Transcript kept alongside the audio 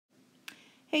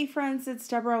Hey friends, it's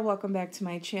Deborah. Welcome back to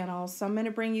my channel. So I'm going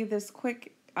to bring you this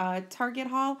quick Target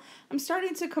haul. I'm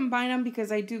starting to combine them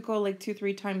because I do go like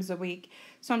 2-3 times a week.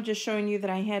 So I'm just showing you that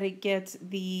I had to get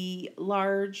the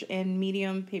large and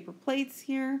medium paper plates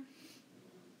here.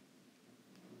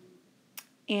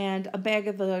 And a bag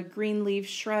of the green leaf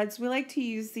shreds. We like to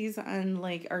use these on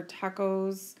like our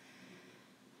tacos.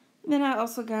 Then I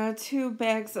also got 2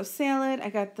 bags of salad. I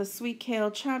got the sweet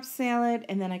kale chopped salad,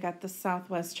 and then I got the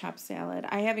Southwest chopped salad.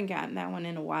 I haven't gotten that one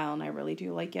in a while, and I really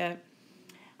do like it.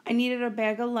 I needed a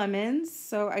bag of lemons,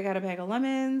 so I got a bag of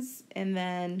lemons, and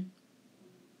then,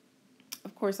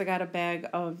 of course, I got a bag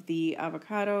of the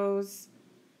avocados,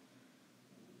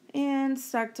 and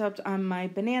stocked up on my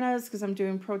bananas, because I'm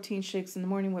doing protein shakes in the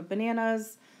morning with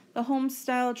bananas. The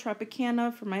home-style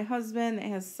Tropicana for my husband. It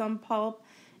has some pulp.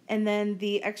 And then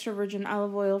the extra virgin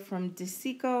olive oil from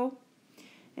DeSico.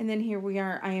 And then here we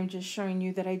are. I am just showing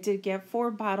you that I did get 4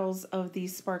 bottles of the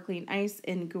sparkling ice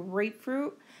in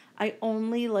grapefruit. I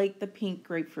only like the pink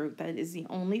grapefruit. That is the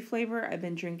only flavor. I've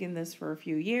been drinking this for a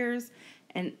few years.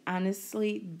 And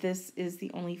honestly, this is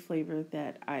the only flavor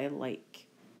that I like.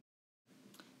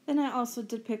 Then I also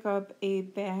did pick up a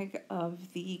bag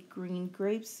of the green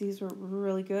grapes. These were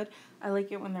really good. I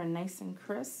like it when they're nice and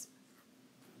crisp.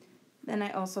 Then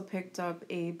I also picked up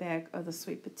a bag of the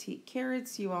sweet petite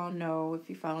carrots. You all know,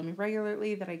 if you follow me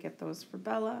regularly, that I get those for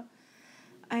Bella.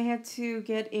 I had to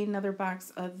get another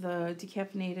box of the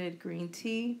decaffeinated green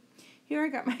tea. Here I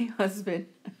got my husband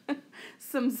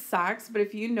some socks, but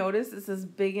if you notice, it says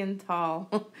big and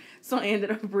tall. So I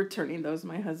ended up returning those.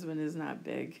 My husband is not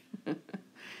big.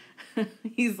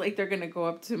 He's like, they're going to go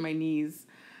up to my knees.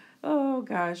 Oh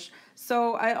gosh.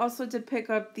 So I also did pick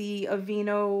up the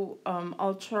Aveeno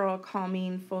Ultra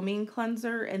Calming Foaming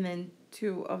Cleanser, and then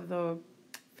 2 of the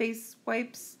face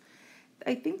wipes.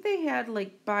 I think they had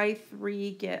like buy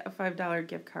 3 get a $5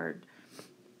 gift card.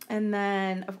 And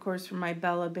then of course for my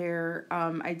Bella Bear,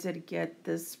 I did get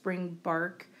this Spring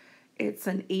Bark. It's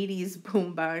an 80s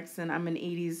boombox, and I'm an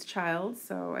 80s child,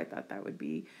 so I thought that would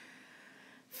be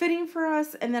fitting for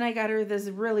us. And then I got her this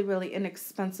really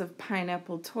inexpensive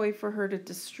pineapple toy for her to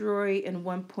destroy in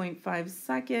 1.5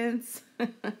 seconds.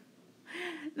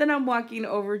 Then I'm walking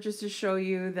over just to show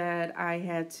you that I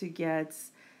had to get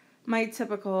my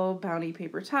typical Bounty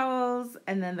paper towels,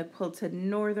 and then the Quilted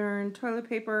Northern toilet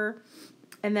paper.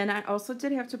 And then I also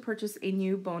did have to purchase a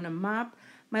new Bona mop.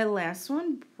 My last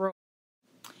one broke.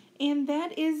 And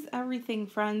that is everything,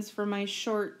 friends, for my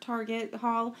short Target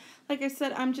haul. Like I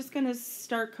said, I'm just going to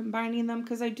start combining them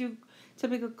because I do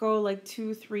typically go like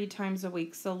 2-3 times a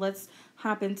week. So let's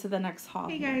hop into the next haul.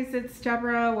 Hey guys, it's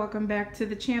Deborah. Welcome back to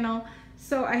the channel.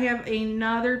 So I have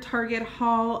another Target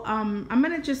haul. I'm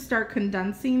going to just start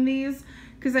condensing these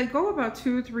because I go about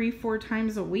 2, 3, 4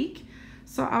 times a week.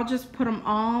 So I'll just put them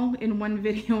all in one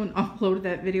video and upload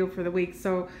that video for the week.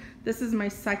 So this is my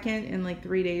second in like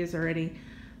 3 days already.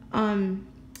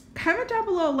 Comment down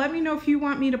below, let me know if you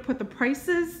want me to put the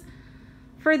prices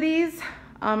for these.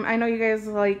 I know you guys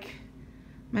like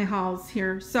my hauls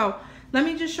here, so let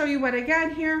me just show you what I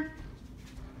got here.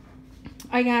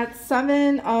 I got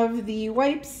 7 of the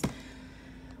wipes.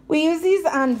 We use these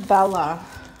on Bella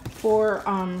for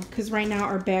because right now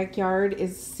our backyard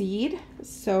is seed,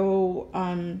 so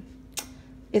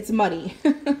it's muddy.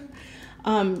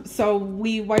 So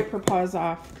we wipe her paws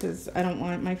off because I don't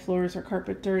want my floors or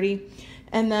carpet dirty.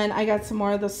 And then I got some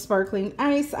more of the sparkling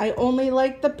ice. I only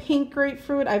like the pink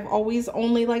grapefruit. I've always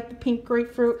only liked the pink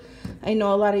grapefruit. I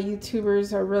know a lot of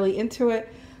YouTubers are really into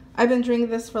it. I've been drinking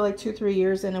this for like 2-3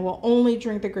 years, and I will only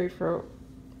drink the grapefruit.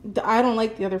 I don't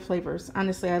like the other flavors.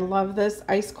 Honestly, I love this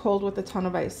ice cold with a ton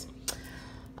of ice.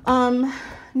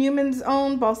 Newman's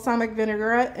Own balsamic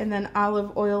vinaigrette, and then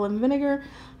olive oil and vinegar.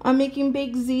 I'm making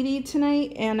baked ziti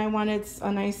tonight, and I wanted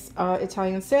a nice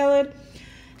Italian salad.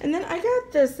 And then I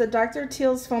got this, the Dr.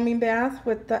 Teal's foaming bath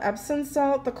with the Epsom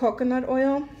salt, the coconut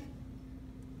oil.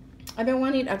 I've been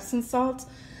wanting Epsom salt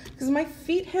because my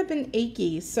feet have been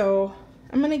achy, so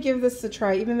I'm going to give this a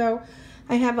try, even though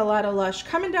I have a lot of Lush.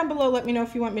 Comment down below, let me know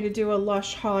if you want me to do a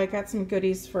Lush haul. I got some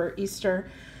goodies for Easter.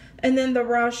 And then the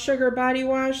raw sugar body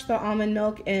wash, the almond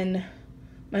milk and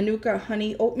Manuka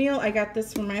honey oatmeal. I got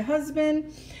this for my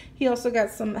husband. He also got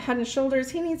some Head and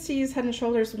Shoulders. He needs to use Head and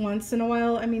Shoulders once in a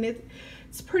while. I mean,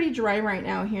 it's pretty dry right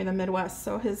now here in the Midwest,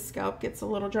 so his scalp gets a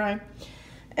little dry.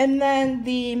 And then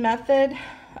the Method,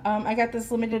 I got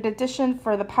this limited edition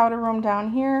for the powder room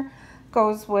down here.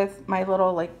 Goes with my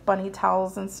little like bunny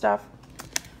towels and stuff.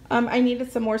 I needed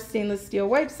some more stainless steel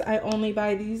wipes. I only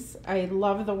buy these. I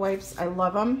love the wipes. I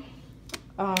love them.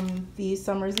 The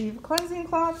Summer's Eve cleansing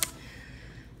cloths.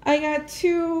 I got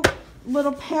 2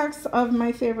 little packs of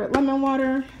my favorite lemon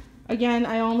water. Again,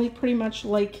 I only pretty much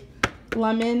like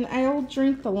lemon. I'll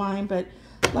drink the lime, but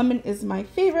lemon is my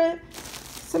favorite.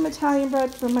 Some Italian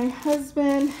bread for my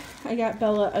husband. I got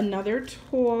Bella another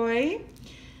toy.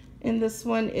 And this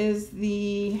one is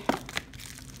the,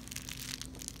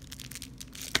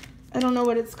 I don't know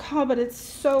what it's called, but it's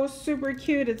so super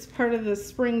cute. It's part of the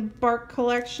spring bark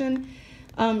collection.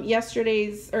 I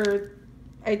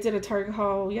did a Target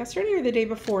haul yesterday or the day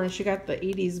before, and she got the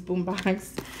 80s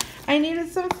boombox. I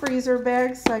needed some freezer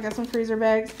bags, so I got some freezer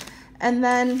bags. And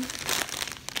then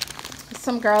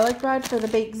some garlic bread for the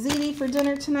baked ziti for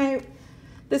dinner tonight.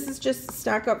 This is just to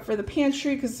stock up for the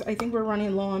pantry because I think we're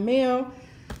running low on mayo.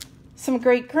 Some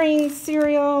Great Grains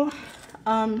cereal.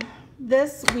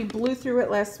 This, we blew through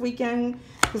it last weekend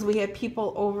because we had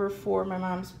people over for my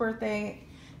mom's birthday,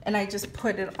 and I just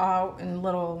put it out in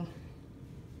little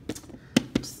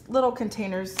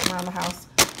containers around the house.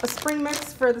 A spring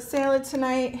mix for the salad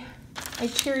tonight. My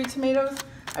cherry tomatoes.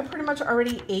 I pretty much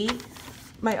already ate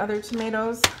my other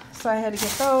tomatoes, so I had to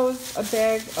get those. A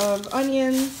bag of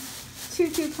onions, 2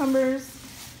 cucumbers.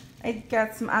 I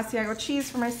got some Asiago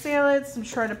cheese for my salad, some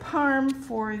shredded de parme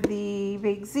for the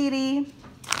baked ziti,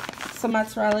 some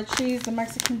mozzarella cheese, the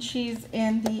Mexican cheese,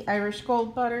 and the Irish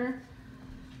gold butter.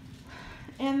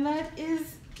 And that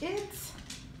is it.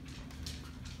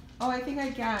 Oh, I think I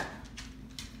got,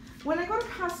 when I go to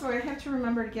Costco, I have to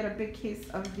remember to get a big case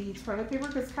of the toilet paper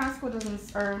because Costco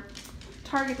doesn't, or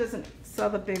Target doesn't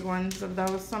sell the big ones of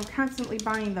those, so I'm constantly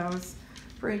buying those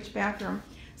for each bathroom.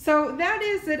 So that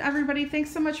is it, everybody. Thanks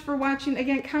so much for watching.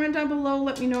 Again, comment down below.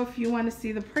 Let me know if you want to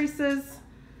see the prices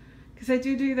because I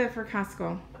do that for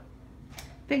Costco.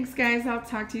 Thanks, guys. I'll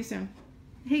talk to you soon.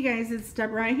 Hey, guys, it's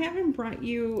Deborah. I haven't brought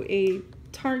you a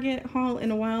Target haul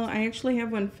in a while. I actually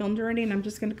have one filmed already, and I'm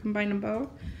just going to combine them both.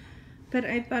 But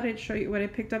I thought I'd show you what I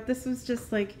picked up. This was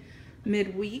just like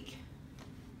midweek.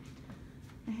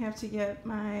 I have to get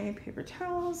my paper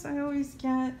towels I always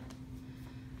get.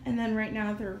 And then right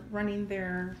now they're running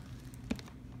their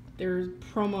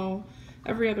promo.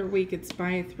 Every other week it's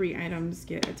buy 3 items,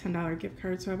 get a $10 gift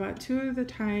card. So I bought 2 of the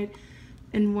Tide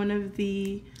and 1 of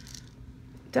the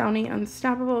Downy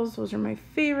Unstoppables. Those are my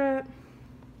favorite.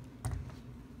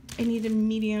 I needed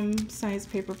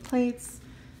medium-sized paper plates.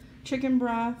 Chicken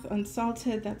broth,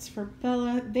 unsalted, that's for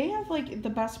Bella. They have like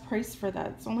the best price for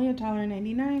that. It's only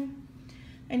 $1.99.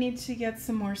 I need to get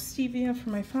some more stevia for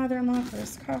my father-in-law for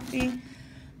his coffee.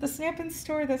 The Snap in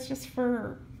Store, that's just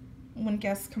for when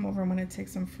guests come over and want to take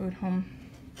some food home.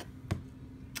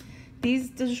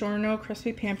 These DiGiorno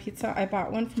crispy pan pizza, I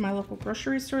bought one from my local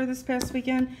grocery store this past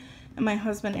weekend, and my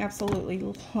husband absolutely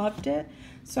loved it.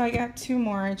 So I got 2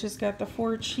 more. I just got the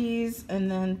 4 cheese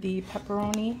and then the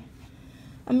pepperoni.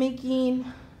 I'm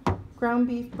making ground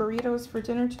beef burritos for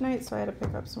dinner tonight, so I had to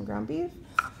pick up some ground beef.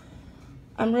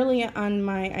 I'm really on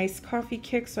my iced coffee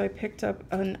kick, so I picked up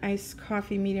an iced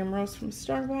coffee medium roast from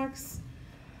Starbucks.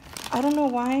 I don't know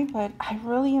why, but I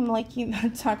really am liking the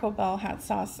Taco Bell hot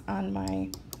sauce on my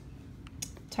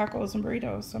tacos and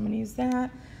burritos, so I'm going to use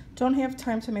that. Don't have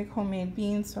time to make homemade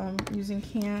beans, so I'm using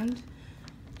canned.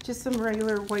 Just some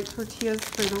regular white tortillas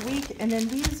for the week, and then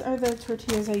these are the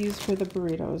tortillas I use for the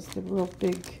burritos, the real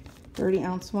big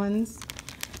 30-ounce ones.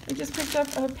 I just picked up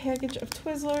a package of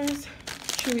Twizzlers,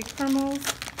 chewy caramels,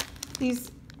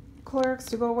 these Clorox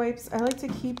to-go wipes. I like to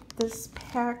keep this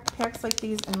packs like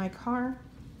these in my car.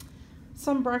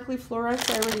 Some broccoli florets.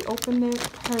 I already opened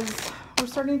it because we're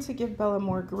starting to give Bella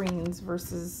more greens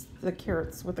versus the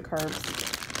carrots with the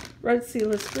carbs. Red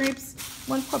seedless grapes,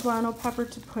 1 poblano pepper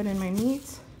to put in my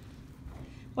meat,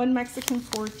 1 Mexican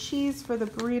 4 cheese for the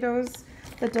burritos,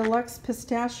 the deluxe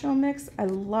pistachio mix. I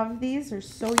love these, they're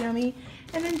so yummy.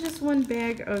 And then just 1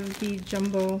 bag of the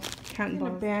jumbo cotton ball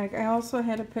bag. I also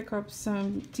had to pick up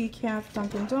some decaf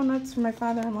Dunkin' Donuts for my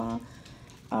father-in-law,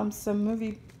 some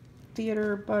movie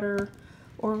theater butter,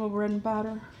 Orville bread and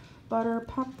butter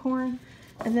popcorn,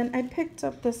 and then I picked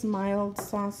up this mild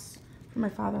sauce for my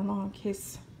father-in-law in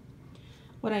case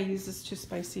what I use is too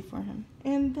spicy for him.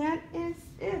 And that is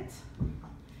it.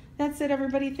 That's it,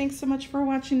 everybody. Thanks so much for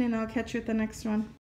watching, and I'll catch you at the next one.